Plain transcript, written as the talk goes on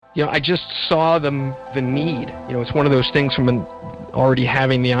I just saw the need. It's one of those things from already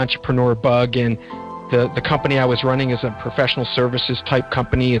having the entrepreneur bug, and the company I was running is a professional services type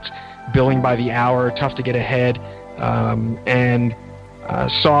company. It's billing by the hour, tough to get ahead, and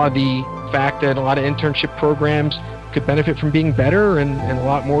saw the fact that a lot of internship programs could benefit from being better, and a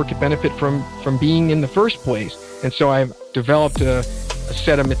lot more could benefit from being in the first place. And so I've developed a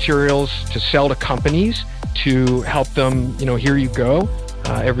set of materials to sell to companies to help them, here you go,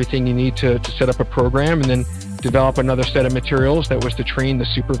 everything you need to set up a program, and then develop another set of materials that was to train the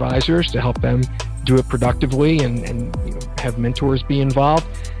supervisors to help them do it productively and have mentors be involved.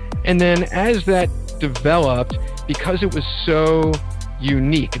 And then as that developed, because it was so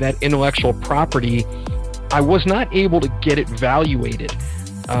unique, that intellectual property, I was not able to get it valuated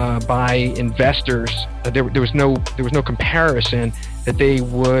by investors. There was no comparison that they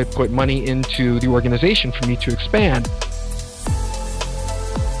would put money into the organization for me to expand.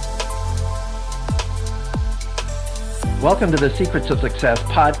 Welcome to the Secrets of Success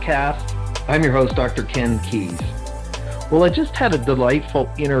podcast. I'm your host, Dr. Ken Keys. Well, I just had a delightful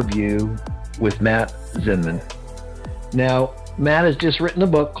interview with Matt Zinman. Now, Matt has just written a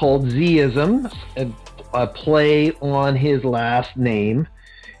book called Z-isms, a play on his last name.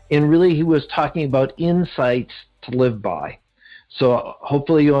 And really, he was talking about insights to live by. So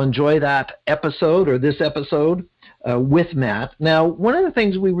hopefully you'll enjoy that episode, or this episode, with Matt. Now, one of the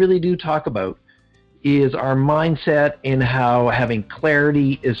things we really do talk about is our mindset and how having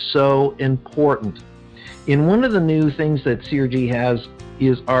clarity is so important. And one of the new things that CRG has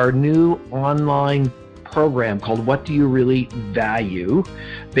is our new online program called What Do You Really Value,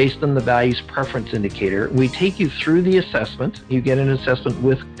 based on the Values Preference Indicator. We take you through the assessment. You get an assessment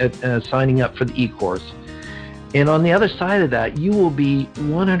with signing up for the e-course. And on the other side of that, you will be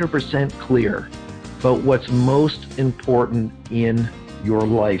 100% clear about what's most important in your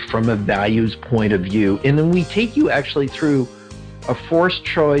life from a values point of view. And then we take you actually through a forced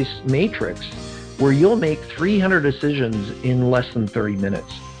choice matrix where you'll make 300 decisions in less than 30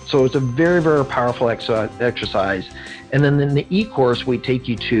 minutes. So it's a very, very powerful exercise. And then in the e-course, we take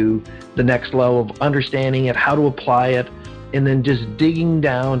you to the next level of understanding it, how to apply it, and then just digging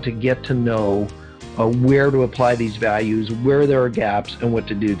down to get to know where to apply these values, where there are gaps, and what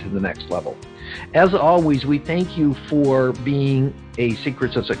to do to the next level. As always, we thank you for being a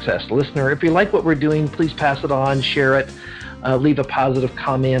Secrets of Success listener. If you like what we're doing, please pass it on, share it, leave a positive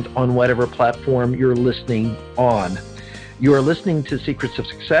comment on whatever platform you're listening on. You are listening to Secrets of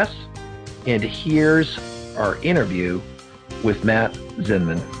Success, and here's our interview with Matt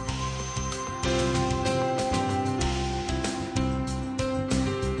Zinman.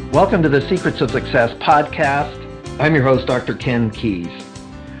 Welcome to the Secrets of Success podcast. I'm your host, Dr. Ken Keys.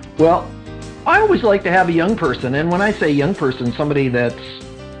 Well, I always like to have a young person, and when I say young person, somebody that's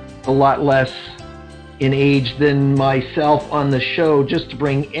a lot less in age than myself on the show, just to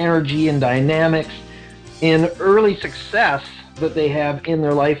bring energy and dynamics and early success that they have in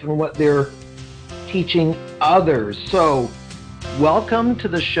their life and what they're teaching others. So, welcome to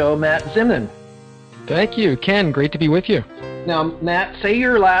the show, Matt Zinman. Thank you, Ken. Great to be with you. Now, Matt, say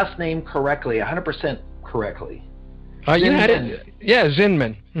your last name correctly, 100% correctly. You had it. Yeah,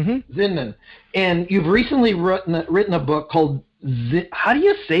 Zinman. Mm-hmm. Zinman. And you've recently written a book called how do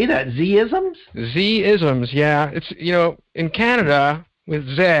you say that? Z-isms? Z-isms, yeah. It's, in Canada with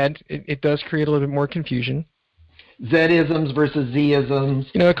Z, it does create a little bit more confusion. Z-isms versus Z-isms.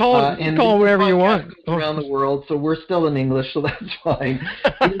 Call it whatever you want. Around the world, so we're still in English, so that's fine.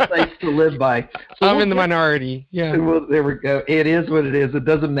 Insights to live by. So I'm in the minority, yeah. Well, there we go. It is what it is. It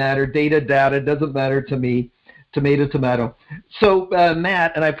doesn't matter. Data, it doesn't matter to me. Tomato. So,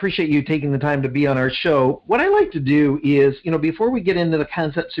 Matt, and I appreciate you taking the time to be on our show. What I like to do is, before we get into the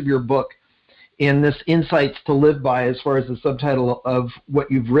concepts of your book and this Insights to Live By, as far as the subtitle of what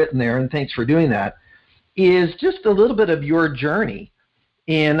you've written there, and thanks for doing that, is just a little bit of your journey.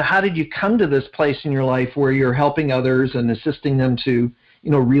 And how did you come to this place in your life where you're helping others and assisting them to,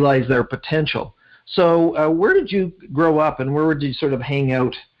 realize their potential? So, where did you grow up, and where did you sort of hang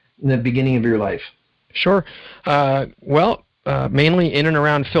out in the beginning of your life? Sure. Mainly in and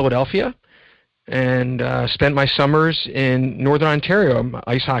around Philadelphia, and spent my summers in Northern Ontario. I'm an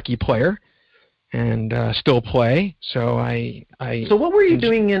ice hockey player, and still play. So So what were you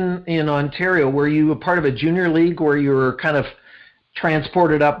doing in Ontario? Were you a part of a junior league where you were kind of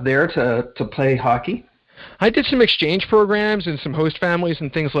transported up there to play hockey? I did some exchange programs and some host families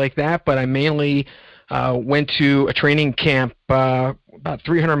and things like that, but I mainly went to a training camp about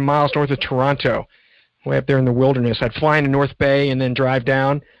 300 miles north of Toronto, way up there in the wilderness. I'd fly into North Bay and then drive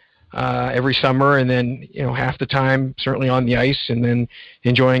down every summer, and then half the time certainly on the ice, and then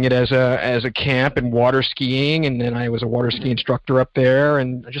enjoying it as a camp and water skiing, and then I was a water ski instructor up there,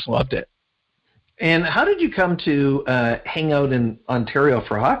 and I just loved it. And how did you come to hang out in Ontario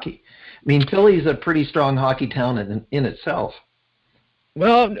for hockey? I mean, Philly's a pretty strong hockey town in itself.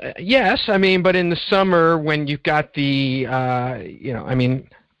 Well, yes, but in the summer when you've got the,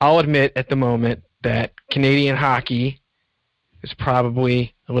 I'll admit at the moment that Canadian hockey is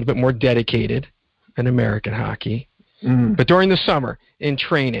probably a little bit more dedicated than American hockey. Mm. But during the summer, in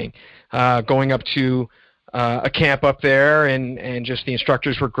training, going up to a camp up there, and just the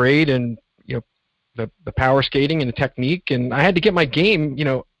instructors were great, and the power skating and the technique, and I had to get my game,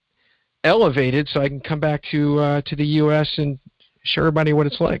 elevated so I can come back to the U.S. and show everybody what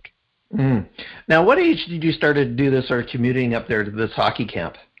it's like. Mm. Now, what age did you start to do this, or commuting up there to this hockey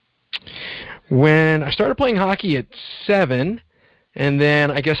camp? When I started playing hockey at 7, and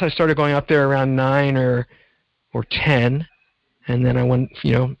then I guess I started going up there around 9 or 10, and then I went,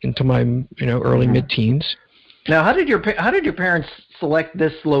 into my, early mid-teens. Now, how did your parents select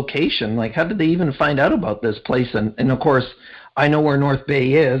this location? Like, how did they even find out about this place? And of course, I know where North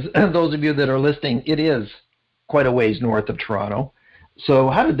Bay is. Those of you that are listening, it is quite a ways north of Toronto. So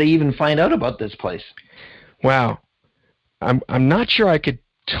how did they even find out about this place? Wow. I'm not sure I could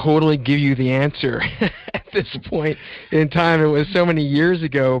totally give you the answer at this point in time. It was so many years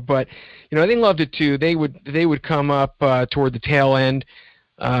ago, but they loved it too. They would come up toward the tail end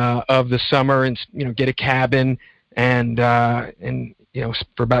of the summer and get a cabin and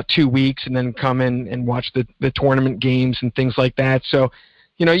for about 2 weeks, and then come in and watch the tournament games and things like that. So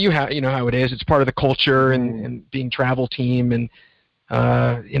you know how it is. It's part of the culture and being travel team, and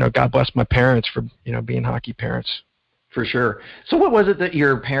God bless my parents for being hockey parents. For sure. So what was it that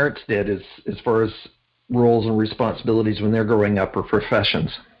your parents did as far as roles and responsibilities when they're growing up, or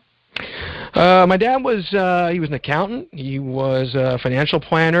professions? My dad was he was an accountant. He was a financial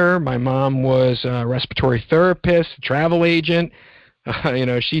planner. My mom was a respiratory therapist, a travel agent.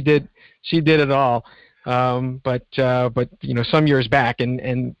 She did it all. But some years back,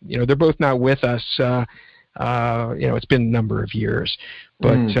 and they're both not with us. It's been a number of years,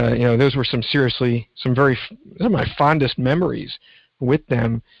 but those were some of my fondest memories with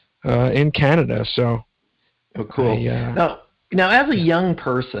them in Canada. So, cool. Now, as a young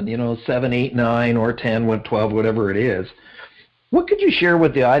person, 7, 8, 9, or 10, 12, whatever it is, what could you share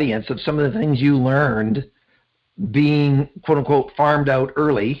with the audience of some of the things you learned being, quote unquote, farmed out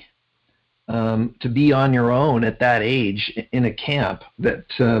early, to be on your own at that age in a camp that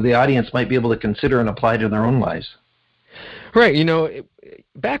the audience might be able to consider and apply to their own lives? Right.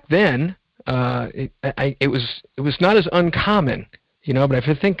 Back then, it was not as uncommon, but if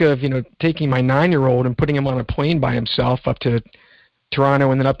I think of, taking my 9-year-old and putting him on a plane by himself up to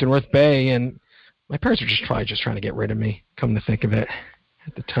Toronto and then up to North Bay, and my parents were probably just trying to get rid of me, come to think of it.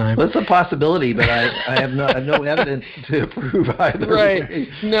 At the time. Well, it's a possibility, but I have no evidence to prove either. Right. Way.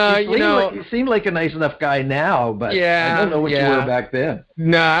 No, you seem like a nice enough guy now, but I don't know what you were back then.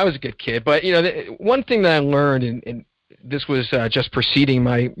 No, I was a good kid. But, one thing that I learned, and this was just preceding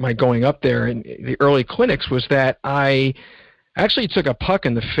my going up there in the early clinics, was that I actually took a puck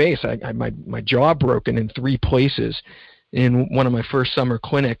in the face. I had my jaw broken in 3 places in one of my first summer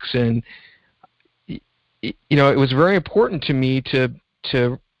clinics. And, it was very important to me to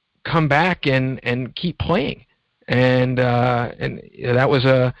come back and keep playing, and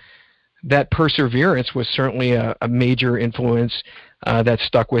that perseverance was certainly a major influence that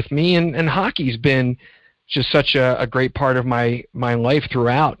stuck with me, and hockey's been just such a great part of my life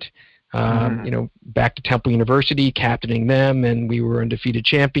throughout. Back to Temple University, captaining them, and we were undefeated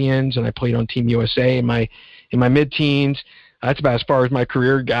champions, and I played on Team USA in my mid-teens. That's about as far as my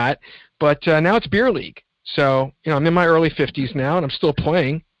career got, but now it's beer league. So, I'm in my early 50s now, and I'm still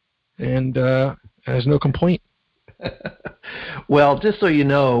playing, and there's no complaint. Well, just so you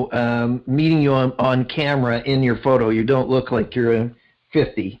know, meeting you on camera in your photo, you don't look like you're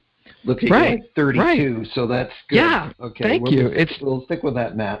 50. Look like 32, right. So that's good. Yeah, okay, thank you. We'll stick with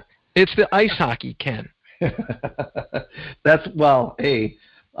that, Matt. It's the ice hockey, Ken. Hey,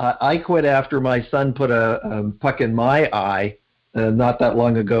 I quit after my son put a puck in my eye not that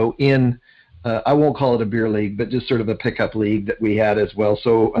long ago in I won't call it a beer league, but just sort of a pickup league that we had as well.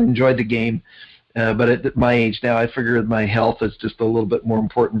 So I enjoyed the game. But at my age now, I figure my health is just a little bit more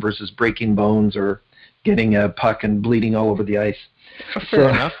important versus breaking bones or getting a puck and bleeding all over the ice. Fair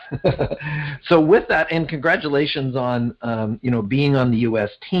enough. So with that, and congratulations on being on the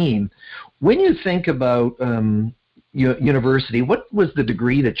U.S. team. When you think about university, what was the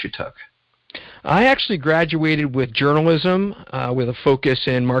degree that you took? I actually graduated with journalism with a focus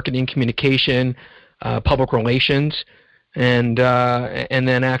in marketing communication, public relations, and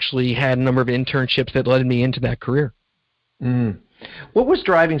then actually had a number of internships that led me into that career. What was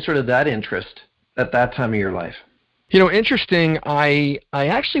driving sort of that interest at that time of your life? Interesting. I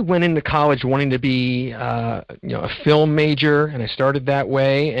actually went into college wanting to be a film major, and I started that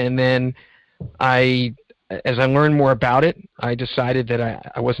way. And then as I learned more about it, I decided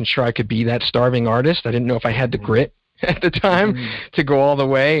that I wasn't sure I could be that starving artist. I didn't know if I had the grit at the time to go all the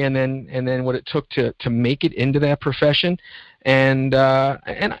way, and then what it took to make it into that profession. And I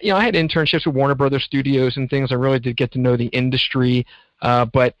had internships with Warner Brothers Studios and things. I really did get to know the industry,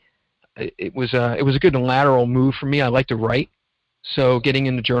 but it was a good lateral move for me. I like to write, so getting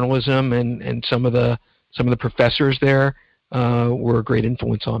into journalism and some of the professors there were a great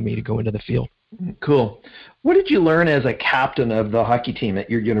influence on me to go into the field. Cool. What did you learn as a captain of the hockey team at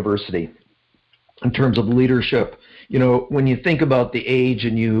your university in terms of leadership? When you think about the age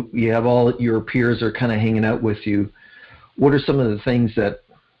and you have all your peers are kind of hanging out with you, what are some of the things that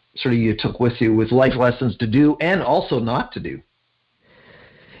sort of you took with you with life lessons to do and also not to do?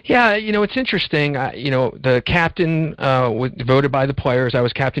 Yeah, it's interesting. The captain was voted by the players. I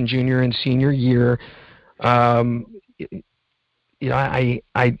was captain junior and senior year.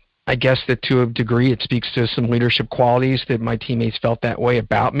 I guess that to a degree it speaks to some leadership qualities that my teammates felt that way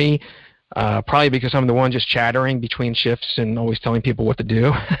about me. Probably because I'm the one just chattering between shifts and always telling people what to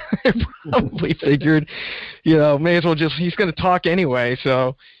do. I probably figured, may as well he's going to talk anyway,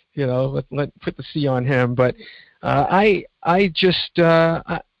 so, let put the C on him. But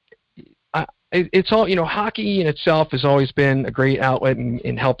it's all, hockey in itself has always been a great outlet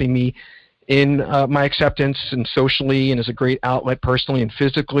in helping me in my acceptance and socially, and is a great outlet personally and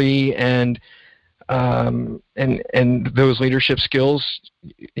physically, and those leadership skills,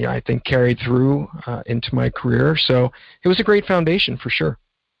 I think carried through into my career. So it was a great foundation for sure.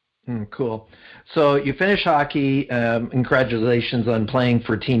 Cool. So you finish hockey. Congratulations on playing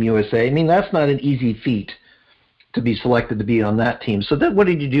for Team USA. I mean, that's not an easy feat to be selected to be on that team. So then what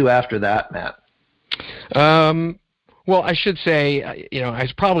did you do after that, Matt? Well, I should say, I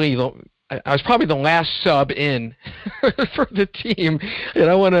was probably the last sub in for the team, and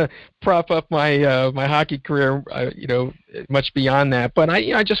I want to prop up my my hockey career, much beyond that. But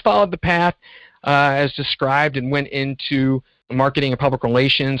I just followed the path as described and went into marketing and public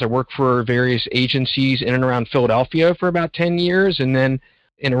relations. I worked for various agencies in and around Philadelphia for about 10 years, and then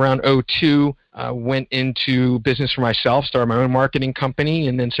in around 2002, went into business for myself, started my own marketing company,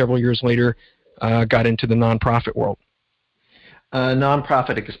 and then several years later, got into the nonprofit world.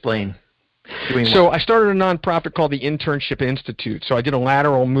 Nonprofit, explain. So I started a nonprofit called the Internship Institute. So I did a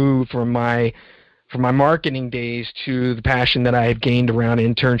lateral move from my marketing days to the passion that I had gained around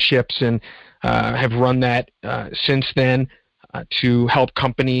internships, and have run that since then to help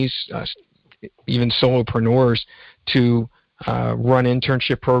companies, even solopreneurs, to run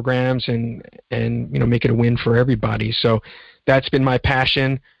internship programs and make it a win for everybody. So that's been my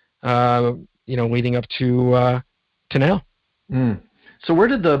passion, leading up to now. So where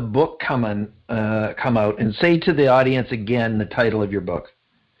did the book come out? And say to the audience again the title of your book.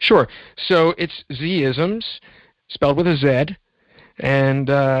 Sure. So it's Z-isms, spelled with a Z, and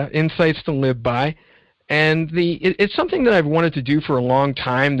insights to live by. And it's something that I've wanted to do for a long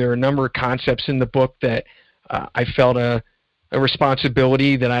time. There are a number of concepts in the book that I felt a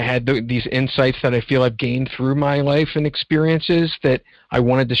responsibility, that I had these insights that I feel I've gained through my life and experiences that I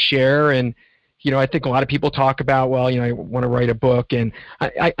wanted to share. And I think a lot of people talk about, I want to write a book. And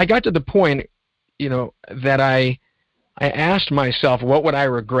I got to the point, that I asked myself, what would I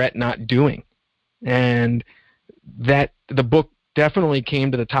regret not doing? And that the book definitely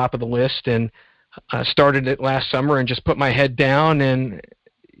came to the top of the list, and started it last summer and just put my head down, and,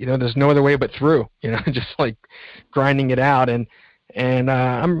 there's no other way but through, just like grinding it out. And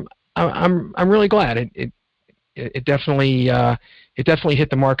I'm really glad it definitely hit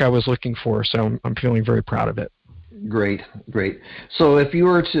the mark I was looking for. So I'm feeling very proud of it. Great. So if you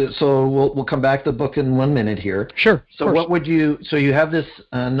were to, we'll come back to the book in 1 minute here. Sure. So you have this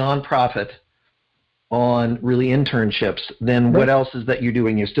nonprofit on really internships. Then what else is that you're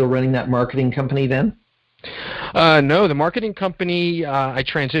doing? You're still running that marketing company then? No, the marketing company I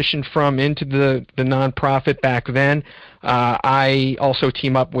transitioned from into the nonprofit back then. I also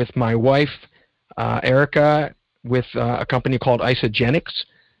team up with my wife, Erica, with a company called Isogenics,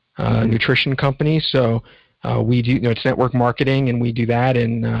 nutrition company. So we do, it's network marketing, and we do that.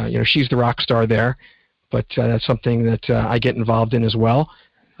 And she's the rock star there, but that's something that I get involved in as well.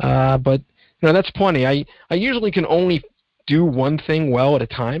 But that's plenty. I usually can only do one thing well at a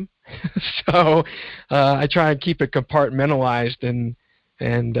time. So I try and keep it compartmentalized and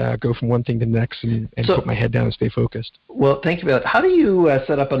go from one thing to the next and put my head down and stay focused. Well, thank you for that. How do you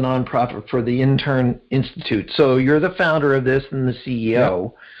set up a nonprofit for the Intern Institute? So you're the founder of this and the CEO.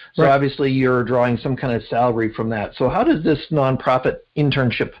 Yep. So right. Obviously you're drawing some kind of salary from that. So how does this nonprofit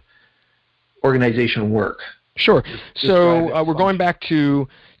internship organization work? Sure. So we're going back to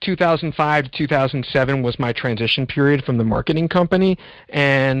 2005 to 2007 was my transition period from the marketing company.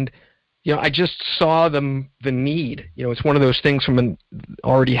 And, I just saw the need. It's one of those things from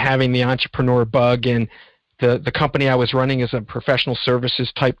already having the entrepreneur bug, and the company I was running is a professional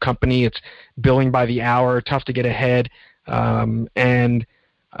services type company. It's billing by the hour, tough to get ahead, and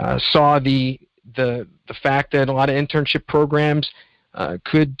saw the fact that a lot of internship programs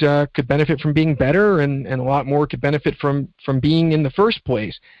could benefit from being better, and a lot more could benefit from being in the first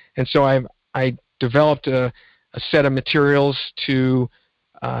place. And so I developed a set of materials to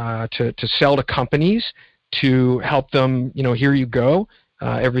sell to companies to help them, here you go,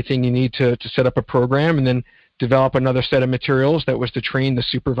 everything you need to set up a program, and then develop another set of materials that was to train the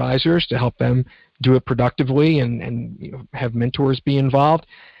supervisors to help them do it productively and have mentors be involved.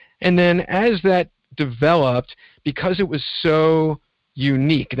 And then as that developed, because it was so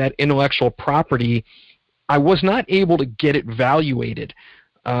unique, that intellectual property, I was not able to get it valuated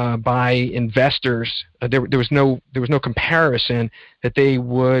by investors. There was no comparison that they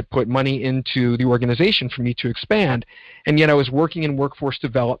would put money into the organization for me to expand. And yet I was working in workforce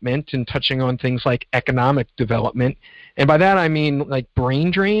development and touching on things like economic development. And by that I mean like brain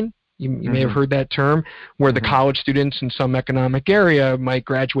drain. You may have heard that term, where the college students in some economic area might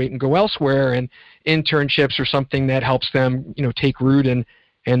graduate and go elsewhere, and internships are something that helps them, take root and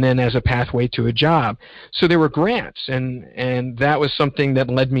then as a pathway to a job. So there were grants, and that was something that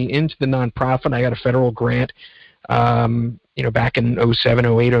led me into the nonprofit. I got a federal grant, back in 07,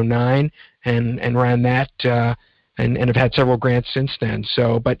 08, 09, and ran that, and have had several grants since then.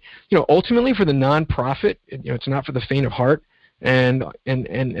 So, but ultimately for the nonprofit, it's not for the faint of heart. And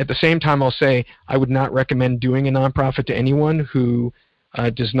at the same time, I'll say I would not recommend doing a nonprofit to anyone who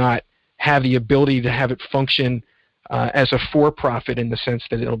does not have the ability to have it function as a for-profit, in the sense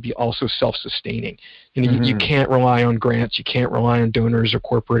that it'll be also self-sustaining. You can't rely on grants, you can't rely on donors or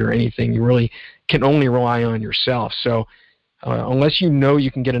corporate or anything. You really can only rely on yourself. So unless you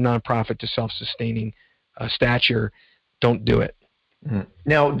can get a nonprofit to self-sustaining stature, don't do it.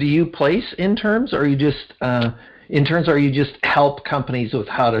 Now, do you place interns, or are you just or you just help companies with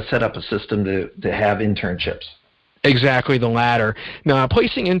how to set up a system to have internships? Exactly the latter. Now,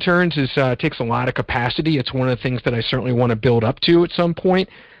 placing interns takes a lot of capacity. It's one of the things that I certainly want to build up to at some point.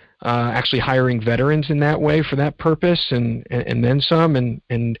 Actually hiring veterans in that way for that purpose, and then some,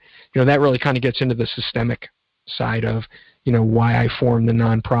 and that really kind of gets into the systemic side of why I formed the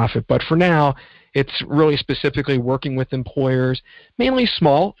nonprofit. But for now, it's really specifically working with employers, mainly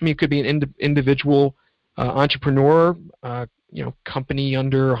small. It could be an individual entrepreneur, company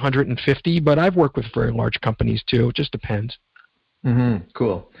under 150, but I've worked with very large companies too. It just depends.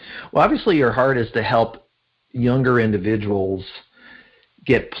 Cool. Well, obviously your heart is to help younger individuals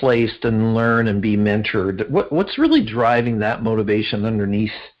get placed and learn and be mentored. What's really driving that motivation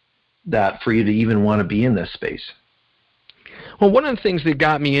underneath that for you to even want to be in this space? Well, one of the things that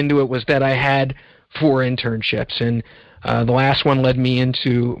got me into it was that I had 4 internships, and the last one led me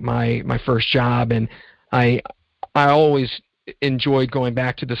into my first job, and I always enjoyed going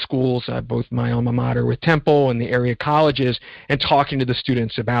back to the schools, both my alma mater with Temple and the area colleges, and talking to the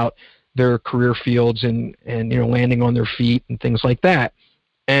students about their career fields and landing on their feet and things like that.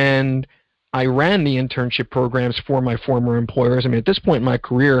 And I ran the internship programs for my former employers. At this point in my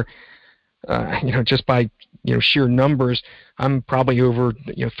career, just by sheer numbers, I'm probably over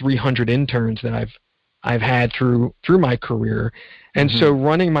 300 interns that I've had through my career. And so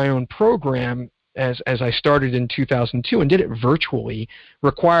running my own program, as I started in 2002 and did it virtually,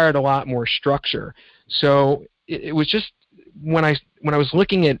 required a lot more structure. So it was just when I was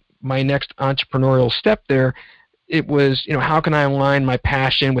looking at my next entrepreneurial step there, it was how can I align my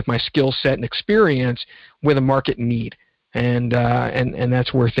passion with my skill set and experience with a market need, and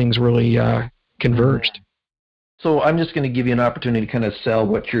that's where things really converged. So I'm just going to give you an opportunity to kind of sell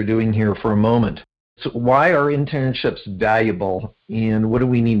what you're doing here for a moment. So why are internships valuable, and what do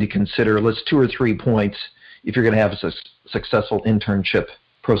we need to consider? Let's 2 or 3 points if you're going to have a successful internship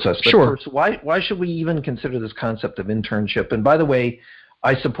process. But sure. First, why should we even consider this concept of internship? And by the way,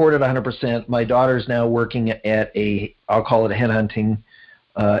 I support it 100%. My daughter's now working at I'll call it a headhunting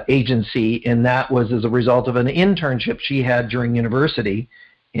agency, and that was as a result of an internship she had during university.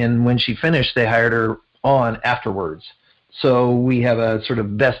 And when she finished, they hired her on afterwards. So we have a sort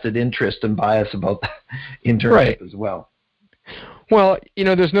of vested interest and bias about internship as well. Well,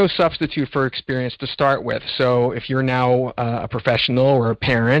 there's no substitute for experience to start with. So if you're now a professional or a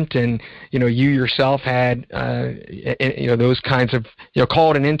parent and, you yourself had, those kinds of,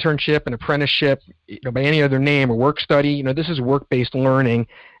 call it an internship, an apprenticeship, by any other name, or work study, this is work-based learning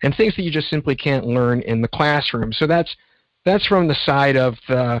and things that you just simply can't learn in the classroom. So that's from the side of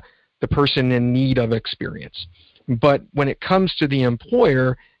the person in need of experience. But when it comes to the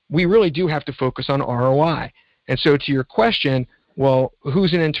employer, we really do have to focus on ROI. And so to your question, well,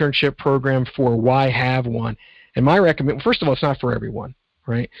 who's an internship program for? Why have one? And my recommend, first of all, it's not for everyone,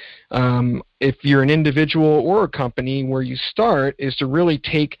 right? If you're an individual or a company, where you start is to really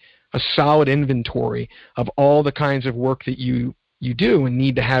take a solid inventory of all the kinds of work that you do and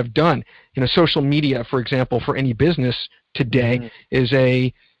need to have done. Social media, for example, for any business today is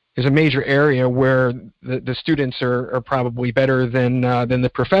a major area where the students are probably better than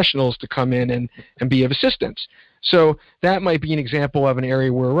the professionals to come in and be of assistance. So that might be an example of an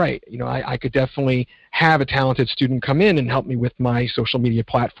area where, right, I could definitely have a talented student come in and help me with my social media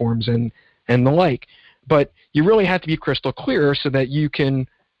platforms and the like. But you really have to be crystal clear so that you can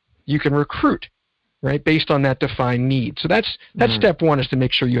recruit, right, based on that defined need. So that's step one, is to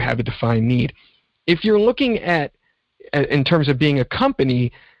make sure you have a defined need. If you're looking at in terms of being a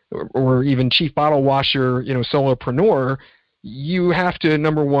company or even chief bottle washer, solopreneur, you have to,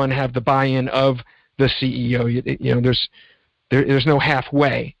 number one, have the buy-in of the CEO. There's no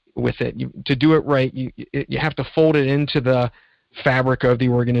halfway with it. To do it right, you have to fold it into the fabric of the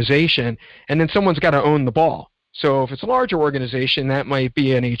organization, and then someone's got to own the ball. So if it's a larger organization, that might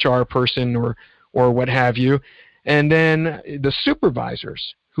be an HR person or what have you, and then the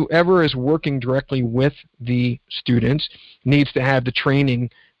supervisors, whoever is working directly with the students, needs to have the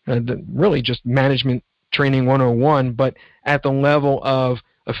training, really just management training 101, but at the level of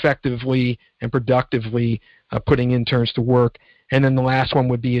effectively and productively putting interns to work. And then the last one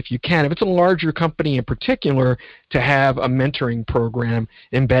would be, if it's a larger company in particular, to have a mentoring program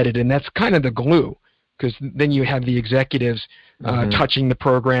embedded. And that's kind of the glue, because then you have the executives touching the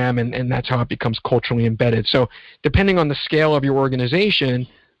program, and that's how it becomes culturally embedded. So depending on the scale of your organization,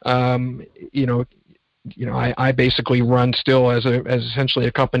 I basically run still as essentially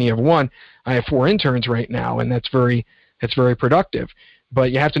a company of one. I have 4 interns right now, and that's very productive.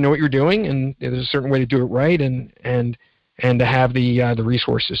 But you have to know what you're doing, and there's a certain way to do it right, and to have the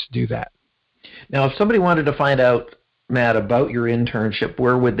resources to do that. Now, if somebody wanted to find out, Matt, about your internship,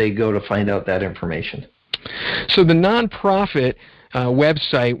 where would they go to find out that information? So the nonprofit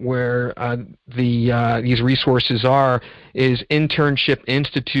website where these resources are is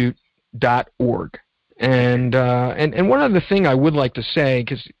internshipinstitute.org. And one other thing I would like to say,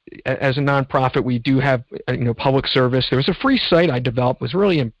 because as a nonprofit we do have public service. There was a free site I developed, was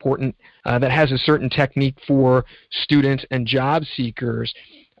really important, that has a certain technique for students and job seekers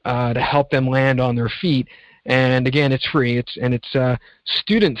to help them land on their feet. And again, it's free. It's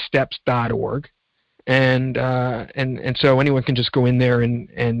studentsteps.org, and so anyone can just go in there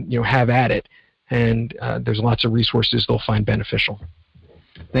and have at it. And there's lots of resources they'll find beneficial.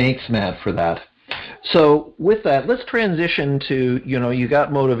 Thanks, Matt, for that. So with that, let's transition to, you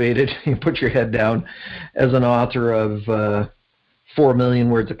got motivated, you put your head down as an author of 4 million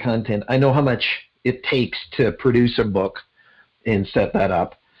words of content. I know how much it takes to produce a book and set that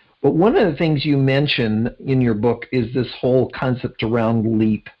up. But one of the things you mention in your book is this whole concept around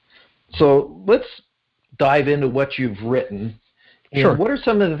LEAP. So let's dive into what you've written. And sure. What are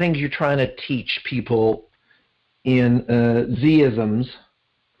some of the things you're trying to teach people in Z-isms?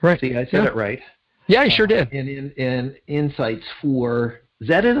 Right. See, I said it right. Yeah, you sure did. And insights for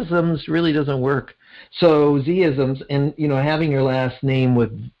Z-isms really doesn't work. So Z-isms, and having your last name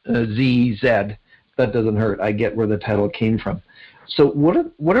with Z, that doesn't hurt. I get where the title came from. So what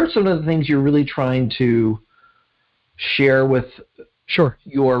are some of the things you're really trying to share with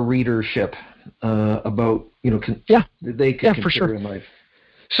your readership about they can consider in life?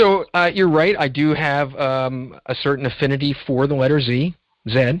 So you're right. I do have a certain affinity for the letter Z,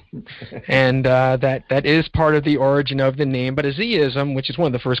 and that is part of the origin of the name. But a Z-ism, which is one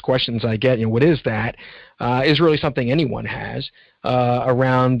of the first questions I get, what is that, is really something anyone has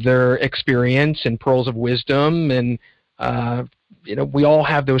around their experience and pearls of wisdom. And we all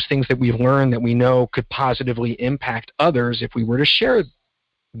have those things that we've learned that we know could positively impact others if we were to share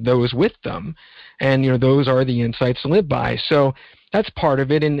those with them. And those are the insights to live by. So that's part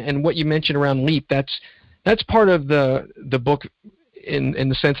of it. And what you mentioned around LEAP, that's part of the book in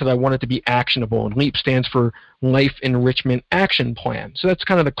the sense that I want it to be actionable. And LEAP stands for Life Enrichment Action Plan. So that's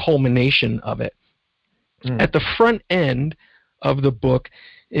kind of the culmination of it. At the front end of the book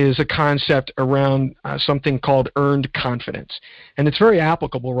is a concept around something called earned confidence. And it's very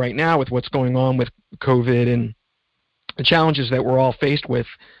applicable right now with what's going on with COVID and the challenges that we're all faced with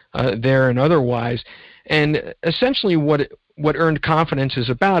there and otherwise. And essentially what earned confidence is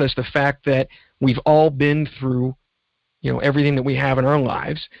about is the fact that we've all been through, everything that we have in our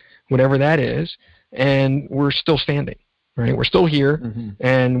lives, whatever that is, and we're still standing, right? We're still here,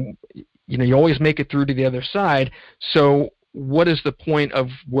 and you always make it through to the other side. So what is the point of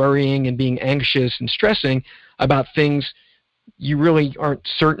worrying and being anxious and stressing about things you really aren't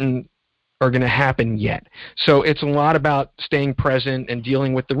certain are going to happen yet? So it's a lot about staying present and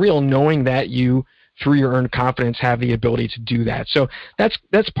dealing with the real, knowing that you, through your earned confidence, have the ability to do that. So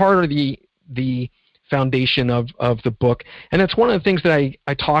that's part of the foundation of the book. And that's one of the things that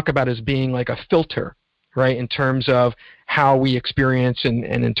I talk about as being like a filter, right, in terms of how we experience and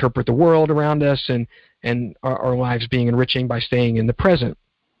interpret the world around us and our lives being enriching by staying in the present.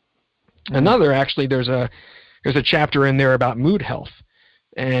 Another, actually, there's a chapter in there about mood health,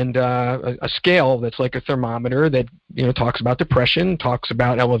 and a scale that's like a thermometer that talks about depression, talks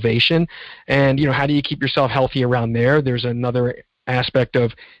about elevation, and how do you keep yourself healthy around there. There's another aspect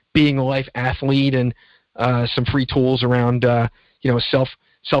of being a life athlete, and some free tools around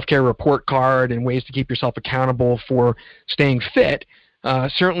self-care report card and ways to keep yourself accountable for staying fit.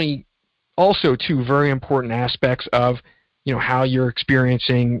 Certainly also two very important aspects of how you're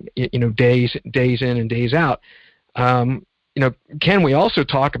experiencing days in and days out. Ken, we also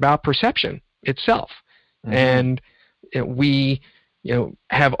talk about perception itself. And we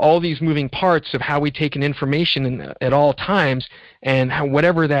have all these moving parts of how we take in information at all times, and how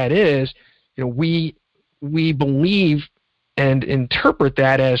whatever that is, we believe and interpret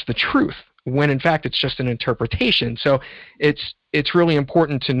that as the truth, when in fact it's just an interpretation. So it's really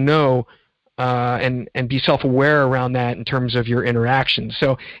important to know and be self-aware around that in terms of your interactions.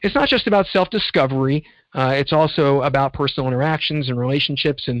 So it's not just about self-discovery. It's also about personal interactions and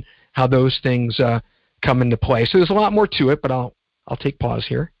relationships and how those things come into play. So there's a lot more to it, but I'll take pause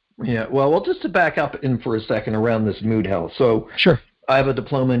here. Yeah, well, just to back up in for a second around this mood health. So sure. I have a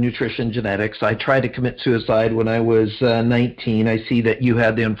diploma in nutrition genetics. I tried to commit suicide when I was 19. I see that you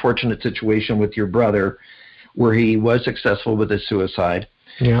had the unfortunate situation with your brother where he was successful with his suicide.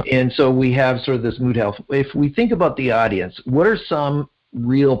 Yeah. And so we have sort of this mood health. If we think about the audience, what are some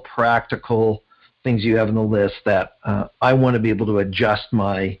real practical things you have on the list that I want to be able to adjust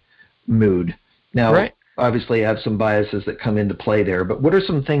my mood? Now, right. Obviously I have some biases that come into play there, but what are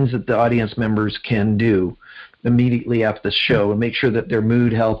some things that the audience members can do immediately after the show and make sure that their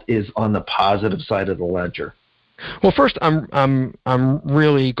mood health is on the positive side of the ledger? Well, first, I'm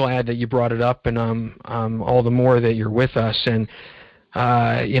really glad that you brought it up, and all the more that you're with us. And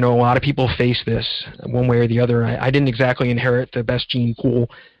a lot of people face this one way or the other. I didn't exactly inherit the best gene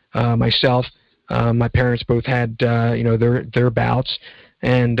pool myself. My parents both had their bouts,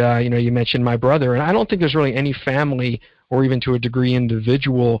 and you mentioned my brother, and I don't think there's really any family or even to a degree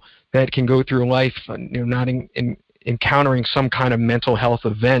individual that can go through life not encountering some kind of mental health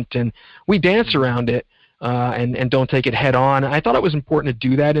event. And we dance around it and don't take it head on. I thought it was important to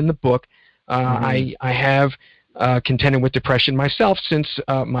do that in the book. I have contended with depression myself since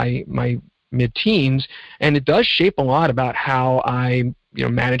my mid-teens, and it does shape a lot about how I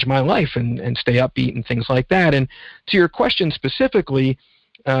manage my life and stay upbeat and things like that. And to your question specifically,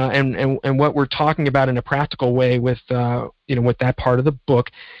 and what we're talking about in a practical way with with that part of the book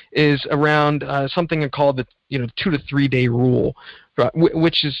is around something called the 2 to 3 day rule,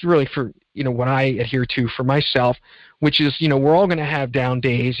 which is really for what I adhere to for myself, which is we're all going to have down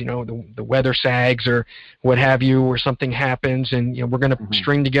days, the weather sags or what have you, or something happens, and we're going to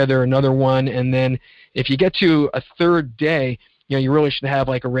string together another one, and then if you get to a third day, you really should have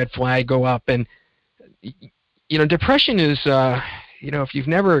like a red flag go up. And depression is if you've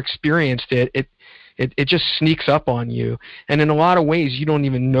never experienced it, it just sneaks up on you. And in a lot of ways, you don't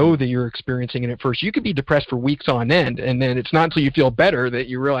even know that you're experiencing it at first. You could be depressed for weeks on end, and then it's not until you feel better that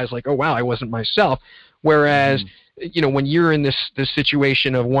you realize, like, oh, wow, I wasn't myself. Whereas, when you're in this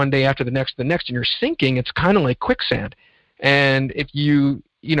situation of one day after the next, and you're sinking, it's kind of like quicksand. And if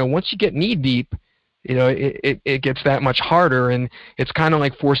once you get knee deep, it gets that much harder, and it's kind of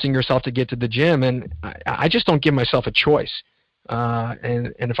like forcing yourself to get to the gym. And I just don't give myself a choice.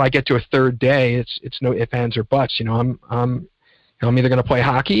 And if I get to a third day, it's no ifs, ands, or buts. I'm either going to play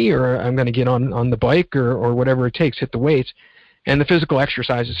hockey or I'm going to get on the bike or whatever it takes, hit the weights. And the physical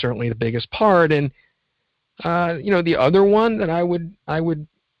exercise is certainly the biggest part. And the other one that I would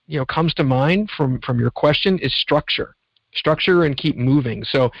comes to mind from your question is structure. structure and keep moving.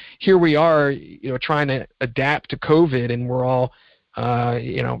 So here we are, trying to adapt to COVID, and we're all,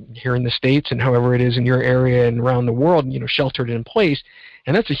 here in the States and however it is in your area and around the world, sheltered in place.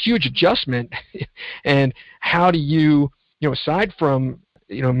 And that's a huge adjustment. And how do you, aside from,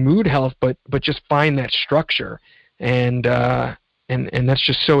 mood health, but just find that structure, and that's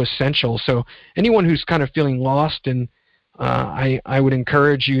just so essential. So anyone who's kind of feeling lost, and I would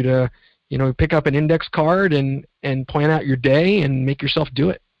encourage you to, pick up an index card and plan out your day and make yourself do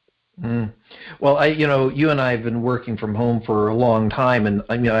it. Well, you and I have been working from home for a long time, and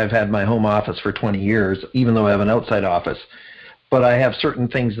I've had my home office for 20 years, even though I have an outside office. But I have certain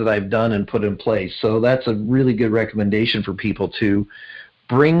things that I've done and put in place. So that's a really good recommendation for people to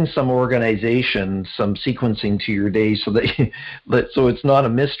bring some organization, some sequencing to your day, so so it's not a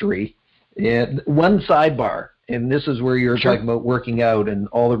mystery. And one sidebar, and this is where you're talking about working out, and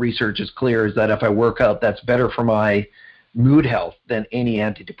all the research is clear, is that if I work out, that's better for my mood health than any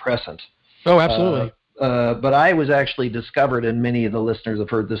antidepressant. Oh, absolutely. But I was actually discovered, and many of the listeners have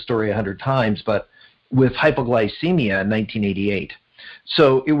heard this story 100 times, but with hypoglycemia in 1988.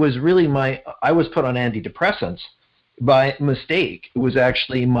 So it was really I was put on antidepressants by mistake. It was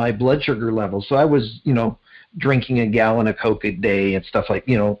actually my blood sugar level. So I was, drinking a gallon of Coke a day and stuff like,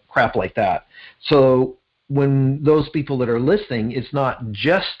 crap like that. So when those people that are listening, it's not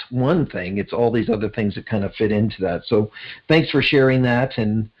just one thing, it's all these other things that kind of fit into that. So thanks for sharing that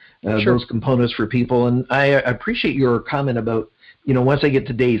and those components for people. And I appreciate your comment about, once I get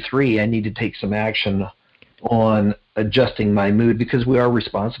to day 3, I need to take some action on adjusting my mood, because we are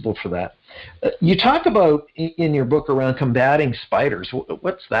responsible for that. You talk about in your book around combating spiders.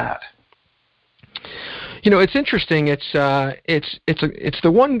 What's that? It's interesting. It's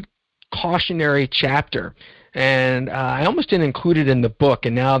the one cautionary chapter, and I almost didn't include it in the book.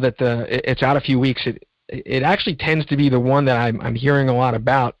 And now that it's out a few weeks, it actually tends to be the one that I'm hearing a lot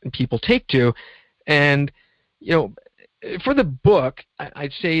about and people take to. And for the book,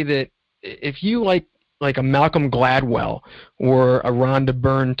 I'd say that if you like a Malcolm Gladwell or a Rhonda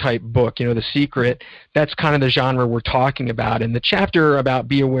Byrne type book, The Secret, that's kind of the genre we're talking about. And the chapter about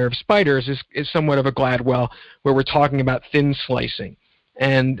Be Aware of Spiders is somewhat of a Gladwell, where we're talking about thin slicing.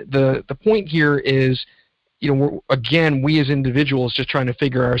 And the point here is, we as individuals just trying to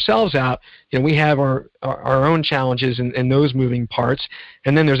figure ourselves out. We have our own challenges and those moving parts,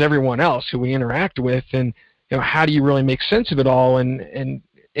 and then there's everyone else who we interact with, and how do you really make sense of it all and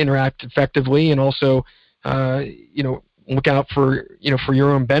interact effectively, and also look out for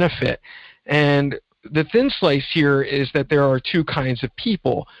your own benefit. And the thin slice here is that there are 2 kinds of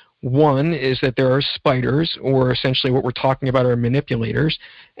people. One is that there are spiders, or essentially what we're talking about are manipulators,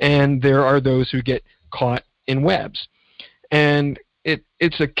 and there are those who get caught in webs. And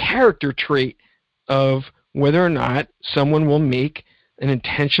it's a character trait of whether or not someone will make an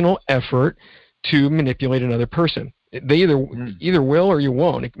intentional effort to manipulate another person. They either will or you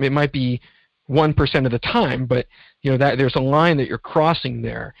won't. It might be 1% of the time, but that there's a line that you're crossing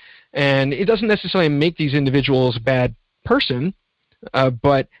there, and it doesn't necessarily make these individuals a bad person,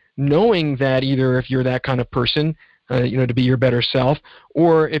 but knowing that either if you're that kind of person, to be your better self,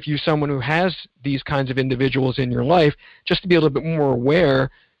 or if you're someone who has these kinds of individuals in your life, just to be a little bit more aware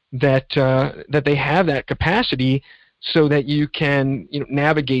that they have that capacity, so that you can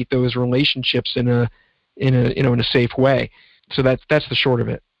navigate those relationships in a safe way. So that's the short of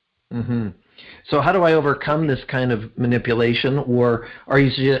it. Mm-hmm. So how do I overcome this kind of manipulation? Or are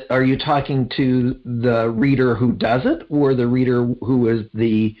you talking to the reader who does it, or the reader who is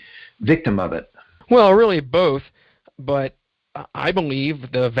the victim of it? Well, really both, but I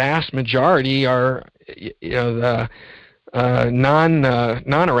believe the vast majority are the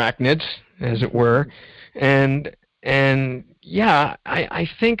non-arachnids, as it were, and yeah, I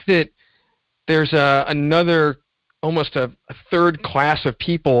think that there's another, almost a third class of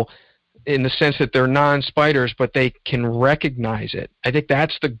people, in the sense that they're non-spiders, but they can recognize it. I think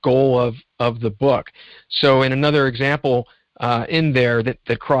that's the goal of the book. So in another example in there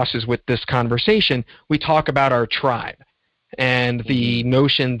that crosses with this conversation, we talk about our tribe and the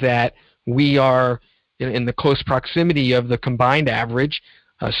notion that we are in the close proximity of the combined average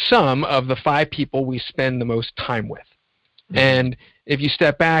sum of the 5 people we spend the most time with. And if you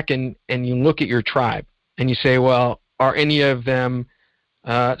step back and you look at your tribe and you say, well, are any of them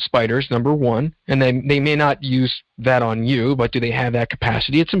spiders, number one, and then they may not use that on you, but do they have that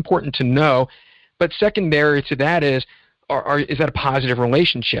capacity? It's important to know. But secondary to that is that a positive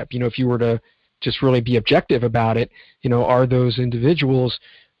relationship? If you were to just really be objective about it, are those individuals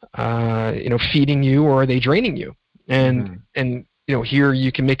feeding you, or are they draining you? And here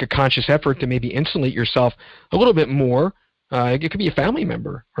you can make a conscious effort to maybe insulate yourself a little bit more. It could be a family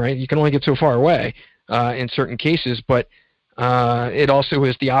member, right? You can only get so far away in certain cases, but it also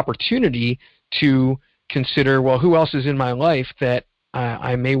is the opportunity to consider, well, who else is in my life that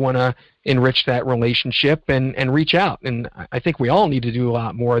I may want to enrich that relationship and reach out. And I think we all need to do a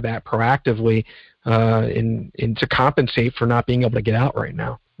lot more of that proactively to compensate for not being able to get out right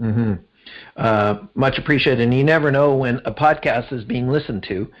now. Mm-hmm. Much appreciated. And you never know when a podcast is being listened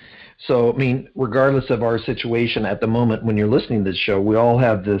to. So, I mean, regardless of our situation at the moment when you're listening to this show, we all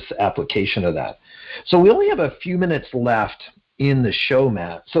have this application of that. So we only have a few minutes left in the show,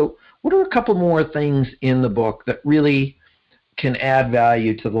 Matt. So what are a couple more things in the book that really can add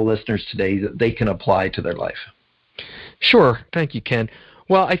value to the listeners today that they can apply to their life? Sure. Thank you, Ken.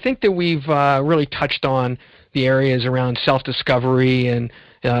 Well, I think that we've really touched on the areas around self-discovery and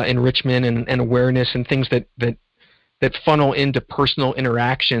enrichment and awareness and things that funnel into personal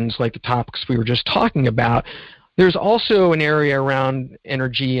interactions like the topics we were just talking about. There's also an area around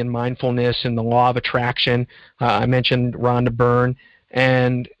energy and mindfulness and the law of attraction. I mentioned Rhonda Byrne,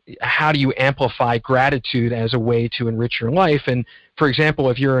 and how do you amplify gratitude as a way to enrich your life? And for example,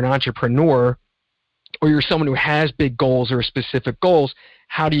 if you're an entrepreneur or you're someone who has big goals or specific goals,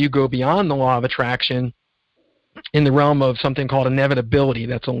 how do you go beyond the law of attraction in the realm of something called inevitability?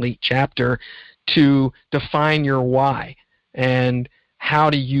 That's a late chapter, to define your why. And how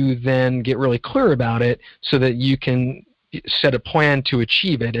do you then get really clear about it so that you can set a plan to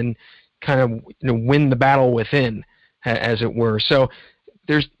achieve it and kind of win the battle within, as it were. So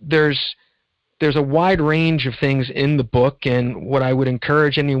there's a wide range of things in the book, and what I would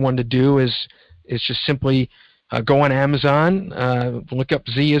encourage anyone to do is just simply go on Amazon, look up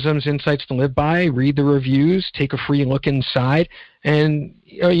Z-isms, Insights to Live By, read the reviews, take a free look inside, and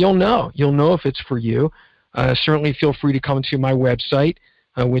you'll know if it's for you. Certainly feel free to come to my website,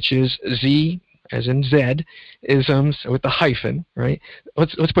 which is Z, as in Zed, isms with the hyphen, right?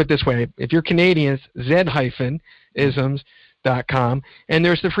 Let's put it this way. If you're Canadian, it's Z-isms.com, and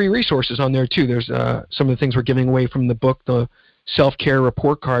there's the free resources on there too. There's some of the things we're giving away from the book. The self-care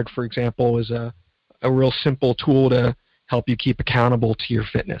report card, for example, is a real simple tool to help you keep accountable to your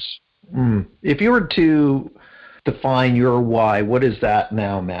fitness. If you were to define your why, what is that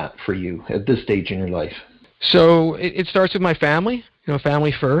now, Matt, for you at this stage in your life? So it starts with my family,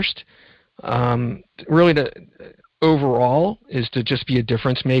 family first. Really, overall is to just be a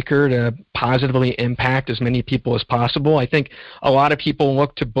difference maker, to positively impact as many people as possible. I think a lot of people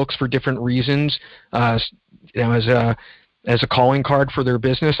look to books for different reasons, as a calling card for their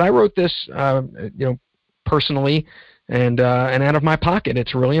business. I wrote this, personally and out of my pocket.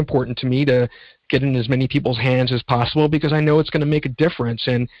 It's really important to me to get in as many people's hands as possible because I know it's going to make a difference,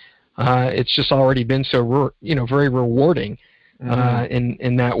 and it's just already been so very rewarding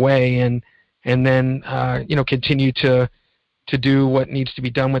in that way, and then continue to do what needs to be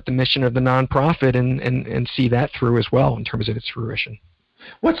done with the mission of the nonprofit and see that through as well in terms of its fruition.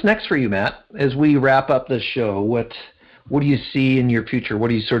 What's next for you, Matt? As we wrap up this show, what do you see in your future? What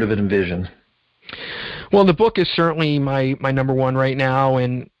do you sort of envision? Well, the book is certainly my number one right now,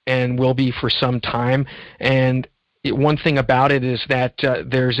 and will be for some time. And one thing about it is that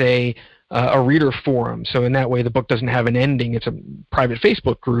there's a reader forum. So in that way, the book doesn't have an ending. It's a private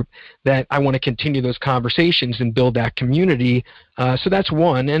Facebook group that I want to continue those conversations and build that community. So that's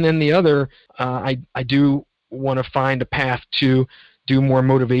one. And then the other, I do want to find a path to do more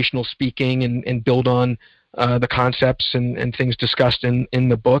motivational speaking and build on the concepts and things discussed in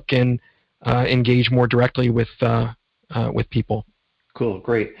the book, and engage more directly with people. Cool,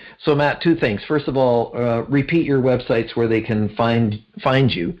 great. So Matt, two things. First of all, repeat your websites where they can find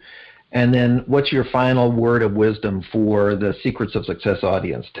you, and then what's your final word of wisdom for the Secrets of Success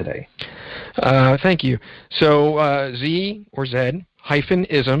audience today? Thank you. So Z or Z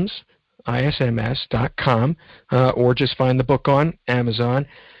 -isms, ISMS.com, or just find the book on Amazon.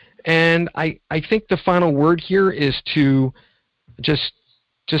 And I think the final word here is to just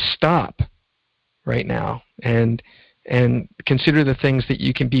stop right now and consider the things that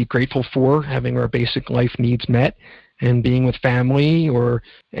you can be grateful for, having our basic life needs met, and being with family,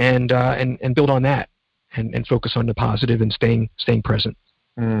 and build on that, and focus on the positive and staying present.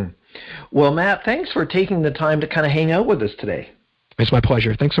 Well, Matt, thanks for taking the time to kind of hang out with us today. It's my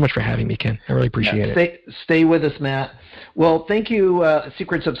pleasure. Thanks so much for having me, Ken. I really appreciate it. Stay with us, Matt. Well, thank you,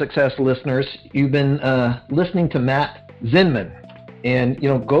 Secrets of Success listeners. You've been listening to Matt Zinman. And,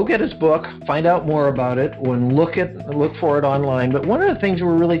 go get his book, find out more about it, look for it online. But one of the things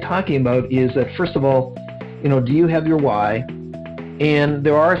we're really talking about is that, first of all, do you have your why? And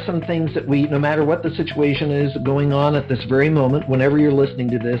there are some things that no matter what the situation is going on at this very moment, whenever you're listening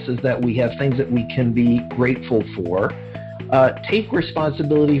to this, is that we have things that we can be grateful for. Take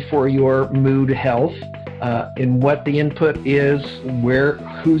responsibility for your mood health, and what the input is,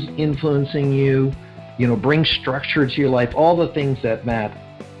 who's influencing you, bring structure to your life, all the things that Matt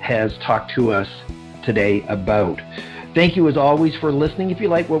has talked to us today about. Thank you as always for listening. If you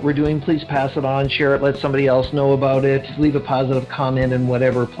like what we're doing, please pass it on, share it, let somebody else know about it, leave a positive comment in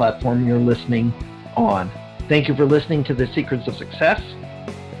whatever platform you're listening on. Thank you for listening to The Secrets of Success.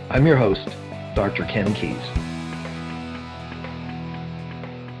 I'm your host, Dr. Ken Keys.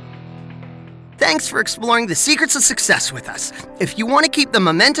 Thanks for exploring the secrets of success with us. If you want to keep the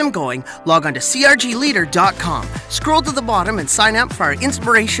momentum going, log on to crgleader.com. Scroll to the bottom and sign up for our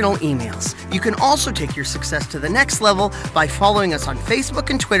inspirational emails. You can also take your success to the next level by following us on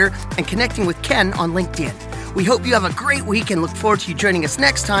Facebook and Twitter and connecting with Ken on LinkedIn. We hope you have a great week and look forward to you joining us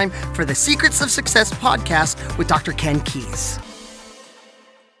next time for the Secrets of Success podcast with Dr. Ken Keys.